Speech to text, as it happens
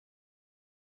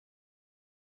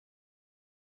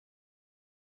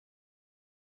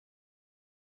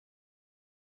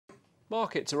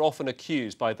Markets are often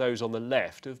accused by those on the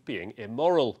left of being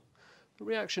immoral. The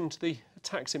reaction to the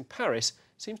attacks in Paris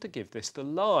seems to give this the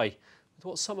lie, with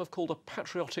what some have called a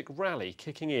patriotic rally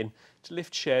kicking in to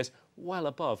lift shares well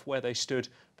above where they stood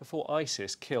before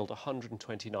ISIS killed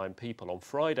 129 people on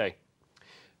Friday.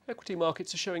 Equity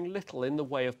markets are showing little in the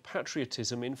way of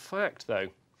patriotism in fact, though.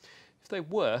 If they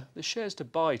were, the shares to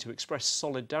buy to express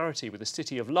solidarity with the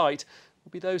City of Light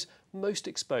would be those most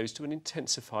exposed to an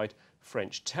intensified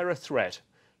French terror threat,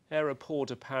 Aéroport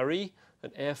de Paris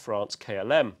and Air France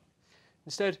KLM.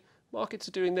 Instead, markets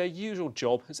are doing their usual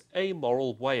job as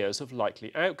amoral weighers of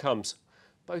likely outcomes.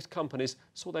 Both companies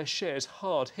saw their shares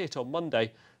hard hit on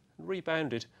Monday and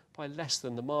rebounded by less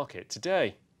than the market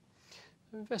today.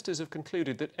 Investors have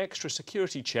concluded that extra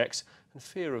security checks and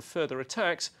fear of further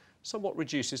attacks somewhat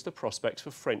reduces the prospects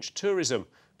for French tourism,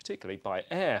 particularly by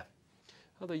air.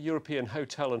 Other European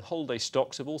hotel and holiday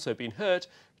stocks have also been hurt,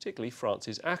 particularly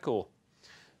France's Accor.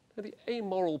 Now, the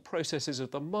amoral processes of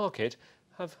the market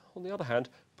have, on the other hand,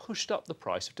 pushed up the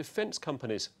price of defence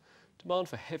companies. Demand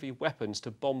for heavy weapons to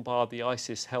bombard the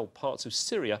ISIS-held parts of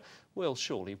Syria will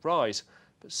surely rise,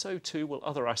 but so too will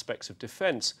other aspects of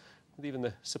defence, with even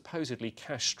the supposedly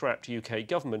cash-strapped UK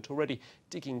government already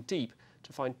digging deep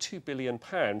to find £2 billion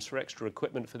for extra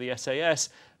equipment for the SAS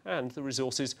and the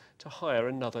resources to hire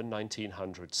another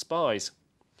 1,900 spies.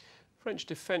 French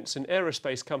defence and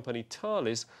aerospace company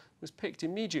Thales was picked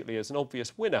immediately as an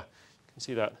obvious winner. You can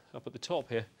see that up at the top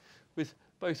here, with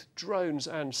both drones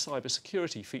and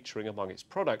cybersecurity featuring among its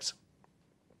products.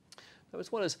 Now,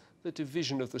 as well as the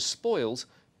division of the spoils,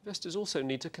 investors also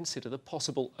need to consider the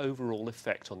possible overall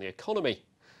effect on the economy.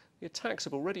 The attacks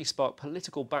have already sparked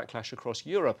political backlash across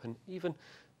Europe and even,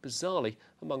 bizarrely,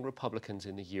 among Republicans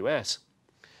in the US.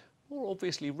 More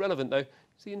obviously relevant, though,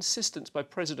 is the insistence by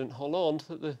President Hollande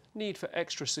that the need for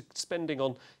extra spending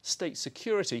on state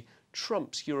security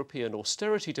trumps European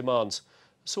austerity demands,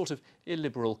 a sort of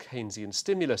illiberal Keynesian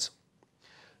stimulus.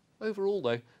 Overall,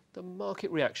 though, the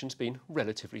market reaction's been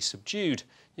relatively subdued.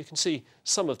 You can see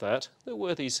some of that. There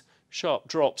were these sharp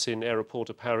drops in Aéroport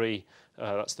de Paris,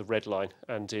 that's the red line,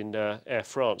 and in Air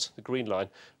France, the green line,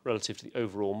 relative to the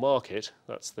overall market.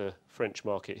 That's the French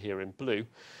market here in blue.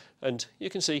 And you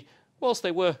can see, whilst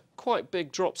they were quite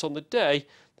big drops on the day,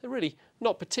 they're really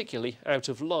not particularly out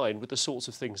of line with the sorts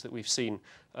of things that we've seen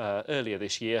earlier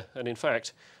this year, and in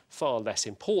fact, far less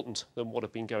important than what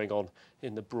have been going on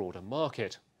in the broader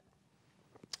market.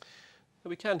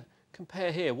 We can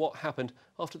compare here what happened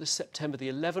after the September the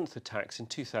 11th attacks in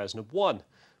 2001,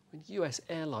 when US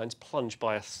airlines plunged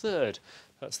by a third.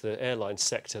 That's the airline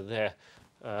sector there,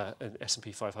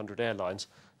 S&P 500 airlines.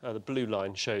 The blue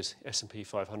line shows S&P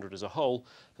 500 as a whole,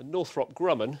 and Northrop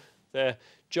Grumman there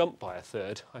jumped by a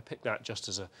third. I picked that just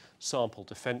as a sample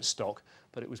defence stock,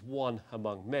 but it was one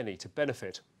among many to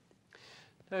benefit.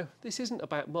 Now, this isn't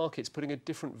about markets putting a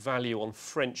different value on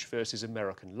French versus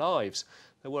American lives.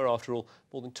 There were, after all,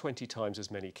 more than 20 times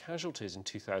as many casualties in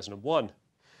 2001.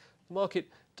 The market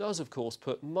does, of course,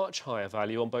 put much higher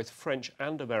value on both French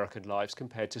and American lives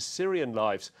compared to Syrian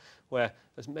lives, where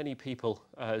as many people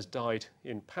as died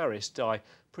in Paris die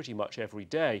pretty much every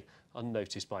day,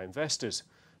 unnoticed by investors.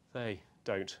 They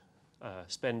don't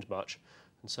spend much,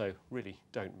 and so really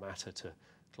don't matter to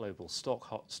global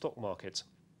stock markets.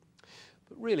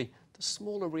 But really, the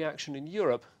smaller reaction in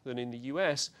Europe than in the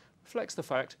US reflects the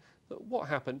fact that what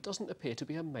happened doesn't appear to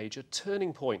be a major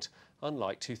turning point,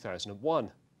 unlike 2001.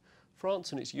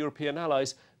 France and its European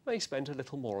allies may spend a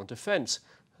little more on defence,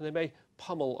 and they may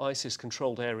pummel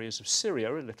ISIS-controlled areas of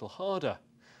Syria a little harder.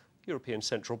 The European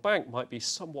Central Bank might be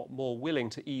somewhat more willing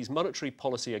to ease monetary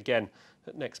policy again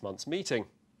at next month's meeting.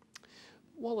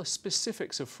 While the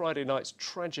specifics of Friday night's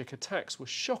tragic attacks were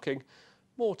shocking,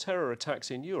 more terror attacks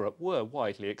in Europe were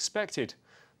widely expected,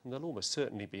 and there'll almost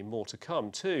certainly be more to come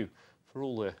too, for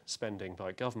all the spending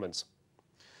by governments.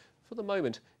 For the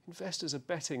moment, investors are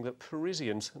betting that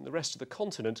Parisians and the rest of the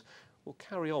continent will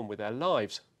carry on with their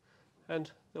lives,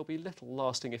 and there'll be little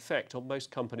lasting effect on most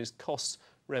companies' costs,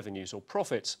 revenues or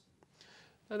profits.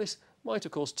 Now, this might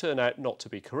of course turn out not to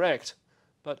be correct,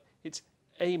 but it's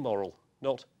amoral,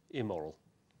 not immoral.